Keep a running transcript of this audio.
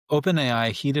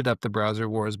OpenAI heated up the browser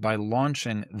wars by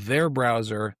launching their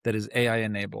browser that is AI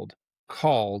enabled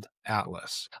called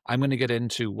Atlas. I'm going to get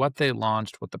into what they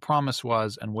launched, what the promise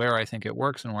was, and where I think it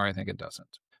works and where I think it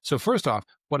doesn't. So first off,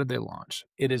 what did they launch?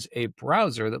 It is a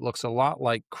browser that looks a lot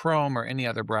like Chrome or any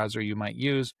other browser you might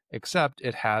use, except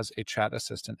it has a chat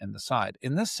assistant in the side.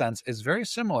 In this sense, it's very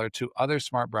similar to other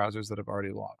smart browsers that have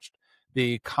already launched.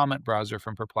 The Comet browser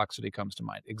from Perplexity comes to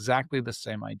mind. Exactly the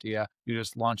same idea. You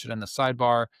just launch it in the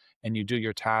sidebar and you do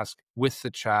your task with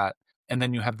the chat, and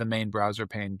then you have the main browser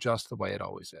pane just the way it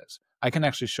always is. I can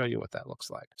actually show you what that looks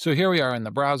like. So here we are in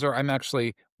the browser. I'm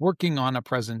actually working on a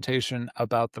presentation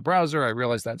about the browser. I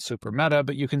realize that's super meta,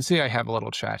 but you can see I have a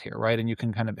little chat here, right? And you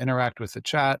can kind of interact with the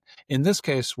chat. In this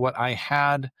case, what I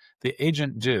had the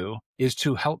agent do is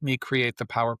to help me create the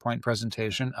PowerPoint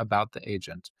presentation about the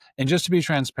agent. And just to be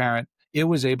transparent, it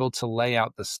was able to lay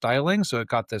out the styling. So it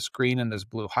got this green and this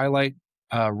blue highlight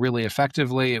really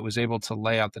effectively. It was able to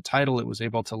lay out the title. It was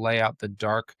able to lay out the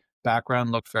dark background,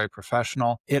 looked very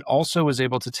professional. It also was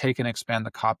able to take and expand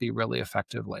the copy really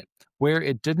effectively. Where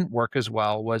it didn't work as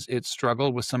well was it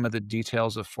struggled with some of the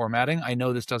details of formatting. I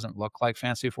know this doesn't look like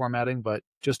fancy formatting, but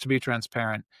just to be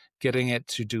transparent, getting it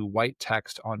to do white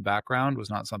text on background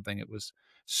was not something it was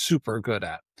super good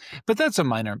at. But that's a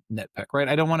minor nitpick, right?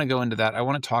 I don't want to go into that. I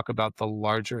want to talk about the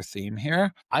larger theme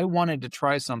here. I wanted to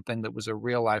try something that was a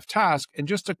real life task and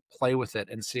just to play with it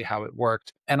and see how it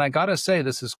worked. And I got to say,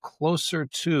 this is closer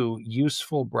to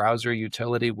useful browser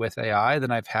utility with AI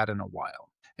than I've had in a while.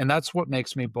 And that's what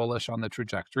makes me bullish on the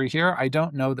trajectory here. I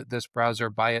don't know that this browser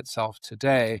by itself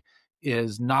today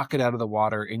is knock it out of the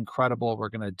water, incredible, we're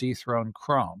going to dethrone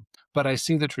Chrome. But I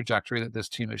see the trajectory that this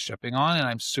team is shipping on, and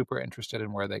I'm super interested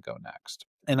in where they go next.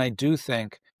 And I do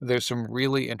think there's some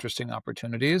really interesting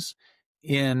opportunities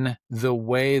in the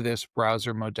way this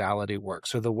browser modality works,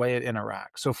 so the way it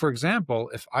interacts. So for example,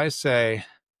 if I say,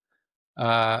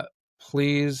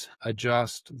 please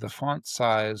adjust the font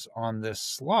size on this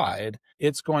slide,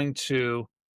 it's going to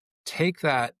take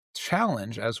that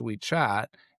challenge as we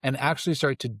chat and actually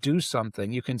start to do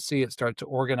something. You can see it start to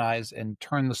organize and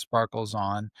turn the sparkles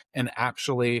on and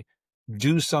actually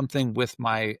do something with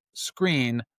my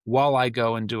screen while I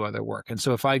go and do other work. And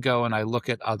so if I go and I look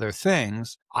at other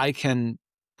things, I can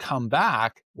come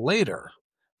back later.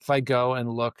 If I go and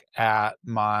look at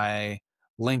my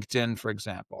LinkedIn, for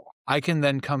example, I can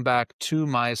then come back to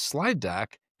my slide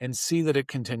deck and see that it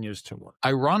continues to work.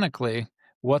 Ironically,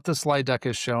 what the slide deck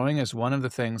is showing is one of the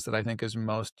things that I think is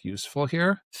most useful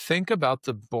here. Think about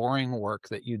the boring work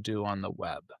that you do on the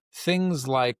web. Things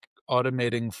like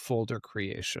automating folder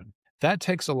creation. That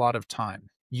takes a lot of time.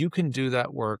 You can do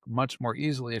that work much more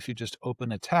easily if you just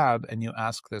open a tab and you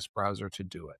ask this browser to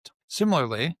do it.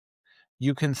 Similarly,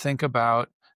 you can think about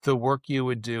the work you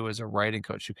would do as a writing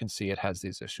coach. You can see it has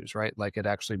these issues, right? Like it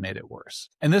actually made it worse.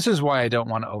 And this is why I don't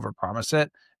want to overpromise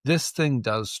it. This thing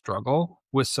does struggle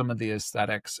with some of the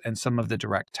aesthetics and some of the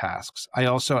direct tasks. I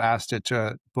also asked it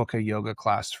to book a yoga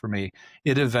class for me.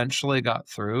 It eventually got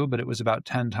through, but it was about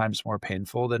 10 times more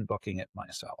painful than booking it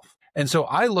myself. And so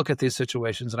I look at these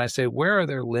situations and I say, where are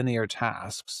there linear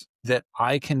tasks that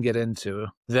I can get into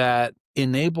that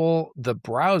enable the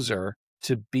browser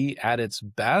to be at its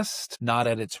best, not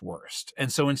at its worst?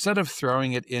 And so instead of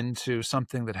throwing it into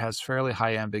something that has fairly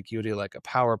high ambiguity like a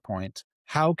PowerPoint,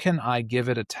 how can I give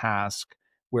it a task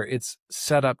where it's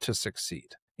set up to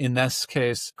succeed? In this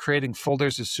case, creating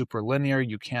folders is super linear.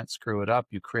 You can't screw it up.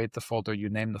 You create the folder, you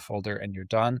name the folder, and you're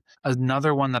done.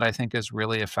 Another one that I think is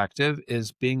really effective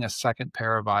is being a second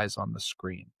pair of eyes on the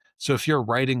screen. So if you're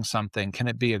writing something, can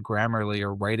it be a Grammarly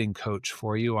or writing coach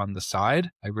for you on the side?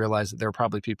 I realize that there are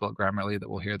probably people at Grammarly that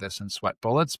will hear this and sweat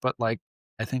bullets, but I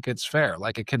think it's fair.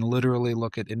 It can literally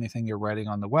look at anything you're writing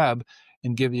on the web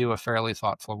and give you a fairly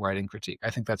thoughtful writing critique. I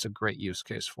think that's a great use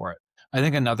case for it. I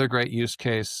think another great use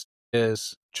case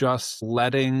is just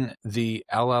letting the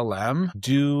LLM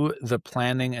do the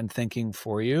planning and thinking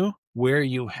for you where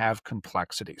you have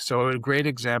complexity. So a great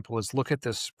example is look at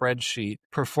this spreadsheet,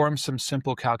 perform some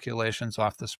simple calculations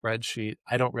off the spreadsheet.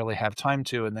 I don't really have time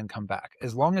to, and then come back.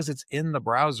 As long as it's in the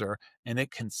browser and it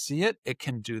can see it, it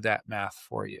can do that math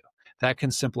for you. That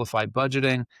can simplify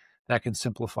budgeting. That can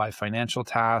simplify financial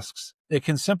tasks. It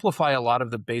can simplify a lot of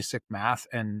the basic math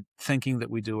and thinking that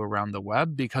we do around the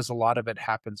web because a lot of it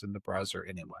happens in the browser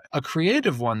anyway. A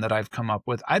creative one that I've come up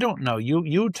with, I don't know,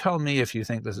 you tell me if you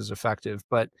think this is effective,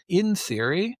 but in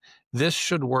theory, this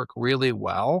should work really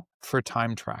well for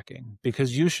time tracking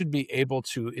because you should be able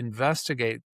to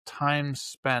investigate time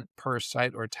spent per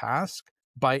site or task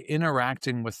by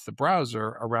interacting with the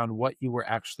browser around what you were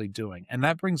actually doing. And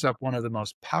that brings up one of the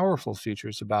most powerful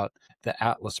features about the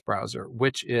Atlas browser,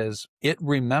 which is it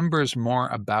remembers more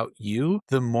about you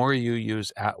the more you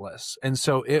use Atlas. And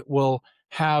so it will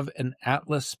have an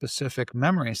Atlas-specific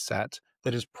memory set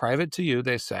that is private to you,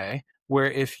 they say, where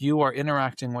if you are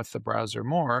interacting with the browser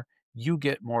more, you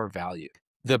get more value.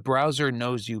 The browser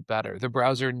knows you better. The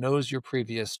browser knows your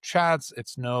previous chats,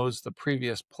 it knows the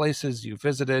previous places you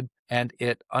visited, and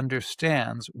it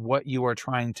understands what you are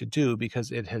trying to do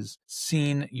because it has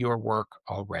seen your work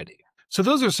already. So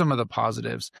those are some of the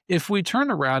positives. If we turn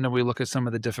around and we look at some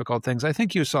of the difficult things, I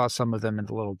think you saw some of them in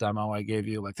the little demo I gave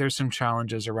you. Like there's some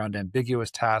challenges around ambiguous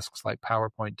tasks like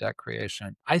PowerPoint deck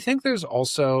creation. I think there's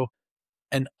also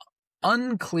an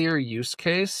unclear use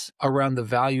case around the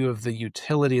value of the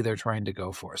utility they're trying to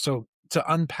go for. So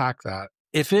to unpack that,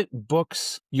 if it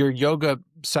books your yoga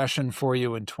session for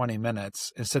you in 20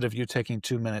 minutes instead of you taking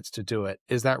 2 minutes to do it,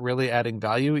 is that really adding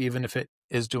value even if it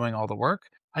is doing all the work?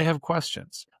 I have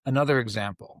questions. Another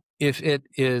example, if it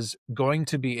is going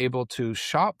to be able to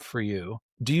shop for you,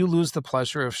 do you lose the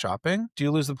pleasure of shopping? Do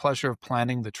you lose the pleasure of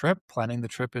planning the trip? Planning the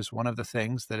trip is one of the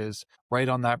things that is right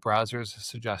on that browser's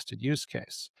suggested use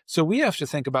case. So we have to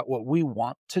think about what we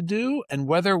want to do and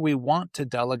whether we want to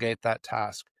delegate that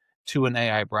task to an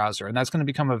AI browser. And that's going to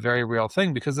become a very real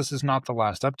thing because this is not the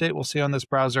last update we'll see on this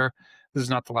browser. This is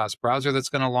not the last browser that's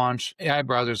going to launch. AI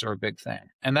browsers are a big thing.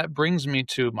 And that brings me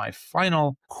to my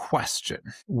final question,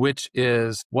 which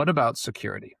is, what about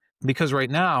security? Because right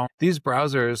now, these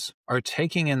browsers are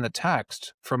taking in the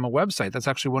text from a website. That's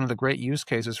actually one of the great use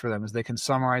cases for them is they can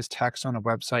summarize text on a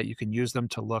website. You can use them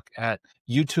to look at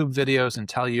YouTube videos and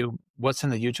tell you what's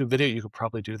in the YouTube video. You could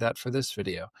probably do that for this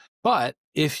video. But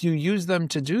if you use them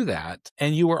to do that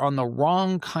and you are on the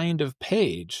wrong kind of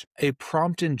page, a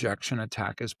prompt injection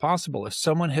attack is possible. If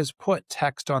someone has put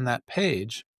text on that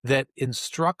page that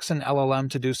instructs an LLM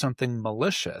to do something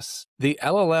malicious, the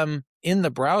LLM in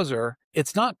the browser,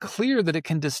 it's not clear that it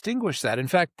can distinguish that. In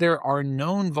fact, there are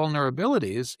known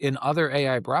vulnerabilities in other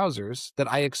AI browsers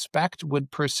that I expect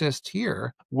would persist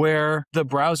here, where the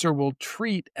browser will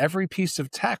treat every piece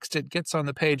of text it gets on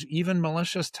the page, even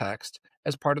malicious text,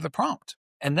 as part of the prompt.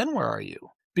 And then where are you?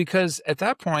 Because at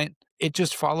that point, it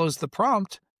just follows the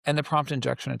prompt and the prompt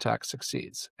injection attack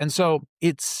succeeds. And so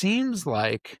it seems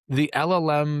like the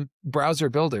LLM browser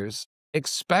builders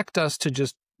expect us to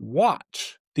just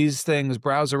watch these things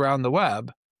browse around the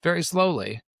web very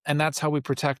slowly. And that's how we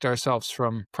protect ourselves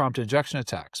from prompt injection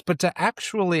attacks. But to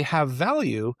actually have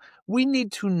value, we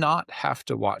need to not have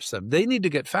to watch them. They need to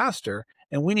get faster,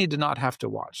 and we need to not have to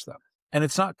watch them. And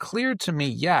it's not clear to me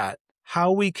yet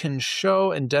how we can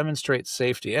show and demonstrate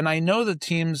safety. And I know the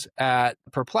teams at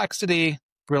Perplexity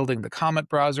building the Comet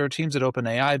browser, teams at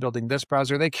OpenAI building this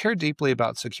browser, they care deeply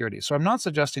about security. So I'm not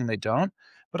suggesting they don't,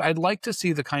 but I'd like to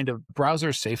see the kind of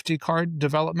browser safety card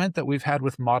development that we've had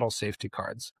with model safety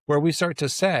cards, where we start to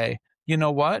say, you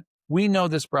know what? We know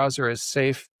this browser is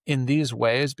safe in these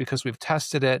ways because we've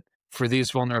tested it for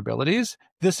these vulnerabilities.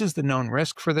 This is the known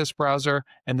risk for this browser,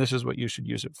 and this is what you should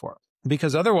use it for.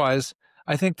 Because otherwise,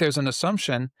 I think there's an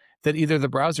assumption that either the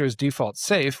browser is default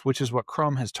safe, which is what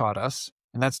Chrome has taught us,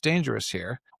 and that's dangerous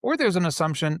here, or there's an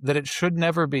assumption that it should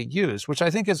never be used, which I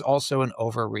think is also an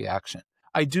overreaction.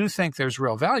 I do think there's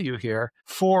real value here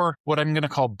for what I'm going to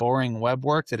call boring web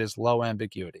work that is low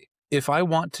ambiguity. If I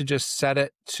want to just set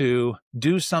it to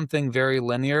do something very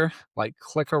linear, like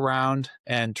click around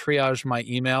and triage my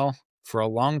email for a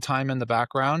long time in the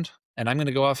background, and I'm going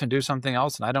to go off and do something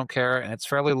else and I don't care, and it's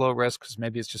fairly low risk because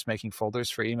maybe it's just making folders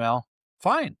for email,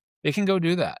 fine, it can go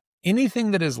do that.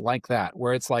 Anything that is like that,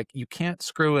 where it's like you can't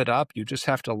screw it up, you just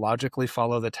have to logically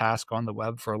follow the task on the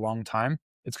web for a long time,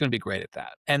 it's going to be great at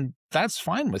that. And that's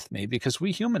fine with me because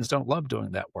we humans don't love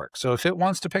doing that work. So if it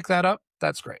wants to pick that up,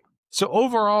 that's great. So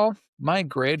overall, my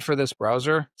grade for this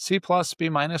browser, C+, B-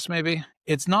 maybe,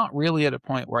 it's not really at a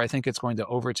point where I think it's going to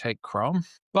overtake Chrome,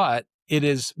 but it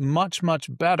is much, much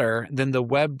better than the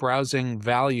web browsing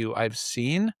value I've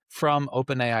seen from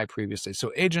OpenAI previously.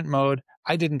 So agent mode,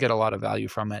 I didn't get a lot of value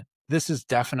from it. This is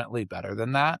definitely better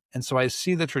than that. And so I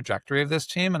see the trajectory of this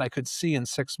team, and I could see in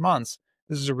 6 months,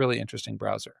 this is a really interesting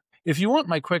browser. If you want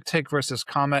my quick take versus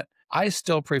Comet, I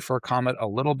still prefer Comet a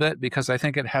little bit because I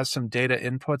think it has some data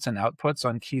inputs and outputs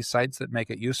on key sites that make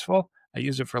it useful. I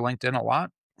use it for LinkedIn a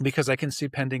lot because I can see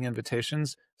pending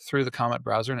invitations through the Comet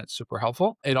browser, and it's super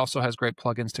helpful. It also has great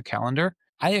plugins to Calendar.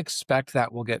 I expect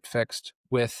that will get fixed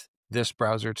with this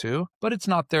browser too, but it's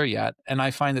not there yet. And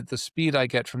I find that the speed I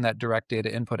get from that direct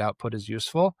data input output is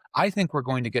useful. I think we're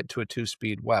going to get to a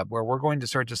 2-speed web where we're going to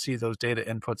start to see those data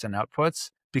inputs and outputs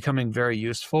becoming very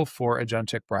useful for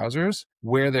agentic browsers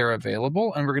where they're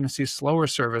available. And we're going to see slower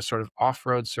service, sort of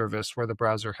off-road service where the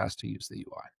browser has to use the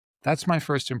UI. That's my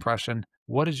first impression.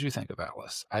 What did you think of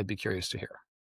Atlas? I'd be curious to hear.